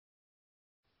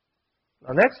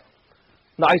Now next,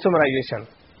 the isomerization.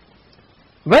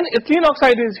 When ethylene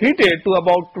oxide is heated to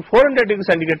about 400 degree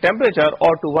centigrade temperature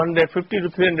or to 150 to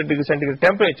 300 degree centigrade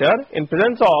temperature in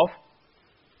presence of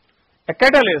a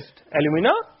catalyst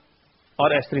alumina or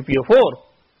H3PO4,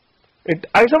 it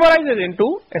isomerizes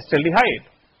into acetaldehyde.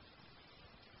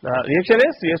 The reaction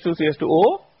is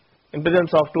CH2CH2O in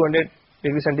presence of 200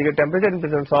 degree centigrade temperature in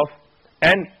presence of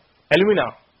and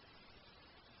alumina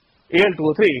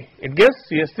Al2O3, it gives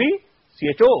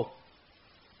CH3CHO.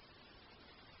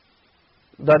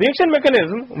 The reaction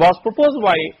mechanism was proposed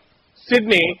by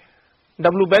Sidney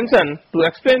W. Benson to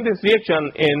explain this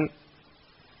reaction in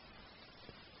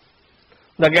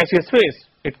the gaseous phase.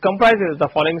 It comprises the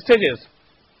following stages.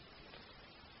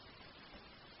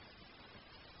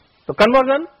 So,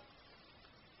 conversion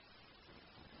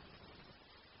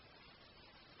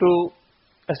to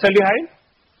acetaldehyde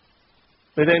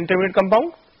with an intermediate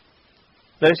compound.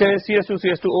 The reaction is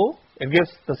CH2CH2O. It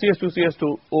gives the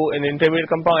CH2CH2O an intermediate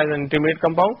compound as an intermediate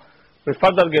compound, which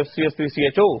further gives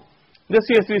CH3CHO. This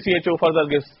CH3CHO further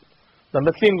gives the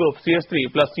methylene group CH3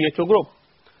 plus CHO group.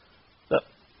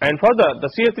 And further the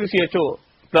CH3CHO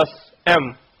plus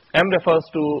M refers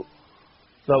to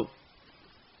the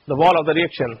wall of the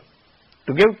reaction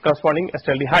to give corresponding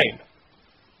acetaldehyde.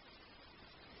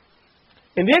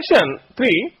 In reaction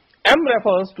 3, M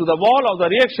refers to the wall of the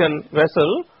reaction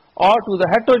vessel or to the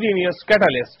heterogeneous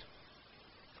catalyst.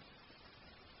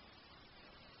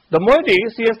 The moiety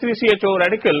CH3CHO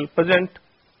radical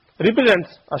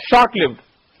represents a short-lived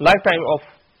lifetime of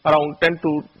around 10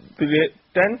 to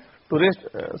raise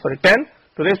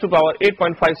to power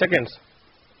 8.5 seconds.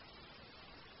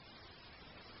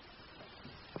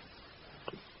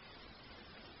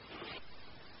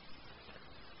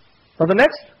 Now the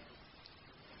next,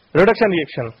 reduction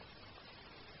reaction.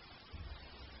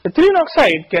 Ethylene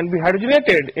oxide can be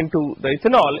hydrogenated into the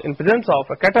ethanol in presence of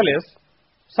a catalyst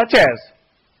such as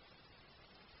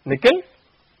nickel,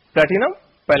 platinum,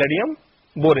 palladium,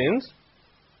 boranes,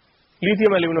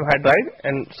 lithium aluminum hydride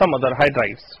and some other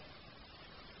hydrides.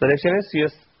 The reaction is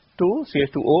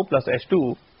CH2CH2O plus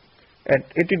H2 at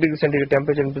 80 degree centigrade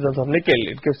temperature in presence of nickel.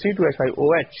 It gives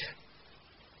C2H5OH.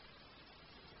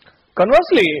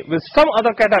 Conversely, with some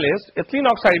other catalyst, ethylene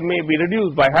oxide may be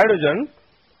reduced by hydrogen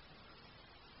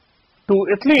to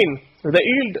ethylene with a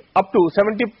yield up to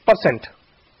 70%.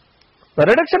 The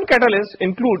reduction catalysts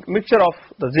include mixture of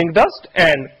the zinc dust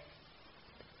and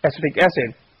acetic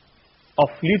acid of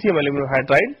lithium aluminum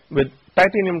hydride with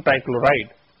titanium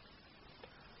trichloride.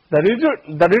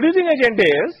 The reducing agent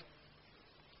is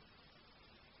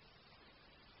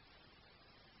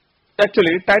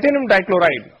actually titanium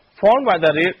dichloride formed by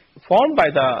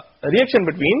the reaction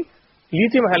between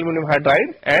lithium aluminum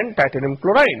hydride and titanium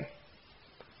chloride,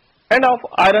 and of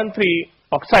iron 3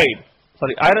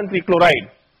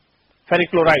 chloride, ferric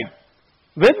chloride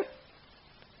with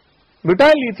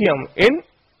butyl lithium in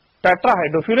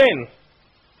tetrahydrofurane,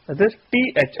 that is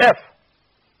THF.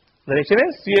 The reaction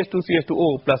is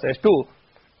CH2CH2O plus H2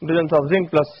 in presence of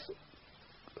zinc plus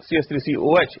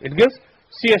CH3COH. It gives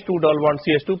CH2 double bond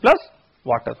CH2 plus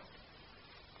water.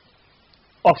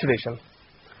 Oxidation.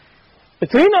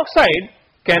 Ethylene oxide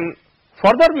can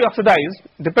further be oxidized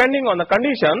depending on the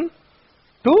condition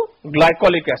to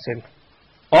glycolic acid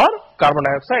or carbon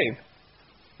dioxide.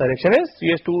 The reaction is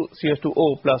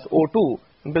CH2CH2O plus O2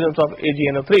 in presence of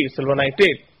AgNO3 silver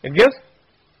nitrate. It gives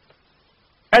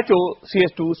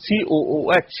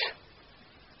HOCH2COOH.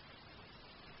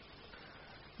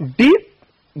 Deep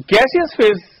gaseous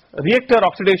phase reactor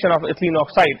oxidation of ethylene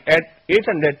oxide at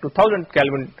 800 to 1000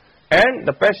 Kelvin and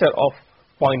the pressure of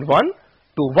 0.1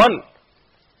 to 1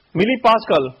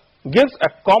 millipascal gives a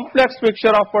complex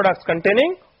mixture of products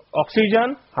containing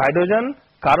oxygen, hydrogen,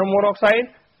 carbon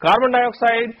monoxide, carbon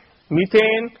dioxide,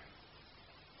 methane,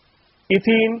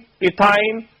 ethene,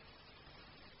 ethyne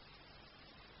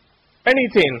and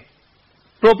ethane,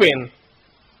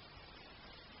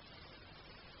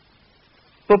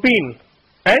 propane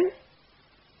and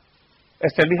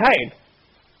acetaldehyde.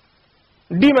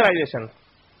 Demineralization.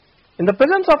 In the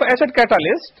presence of acid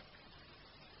catalyst,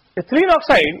 ethylene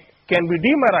oxide can be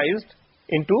deminerized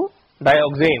into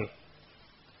dioxane.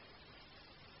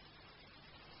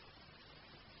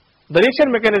 The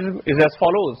reaction mechanism is as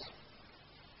follows.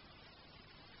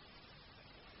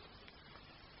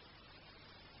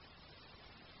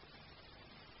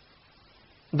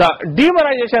 The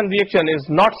demineralization reaction is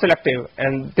not selective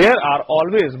and there are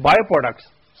always byproducts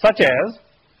such as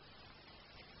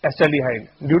acetaldehyde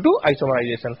due to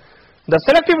isomerization. The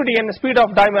selectivity and speed of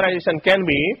dimerization can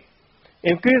be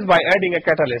increased by adding a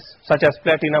catalyst such as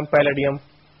platinum, palladium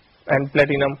and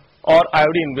platinum or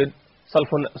iodine with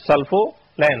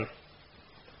sulfolane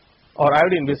or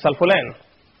iodine with sulfolane.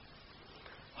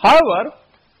 However,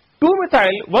 2-methyl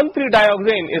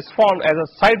 1,3-dioxane is formed as a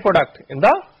side product in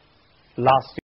the last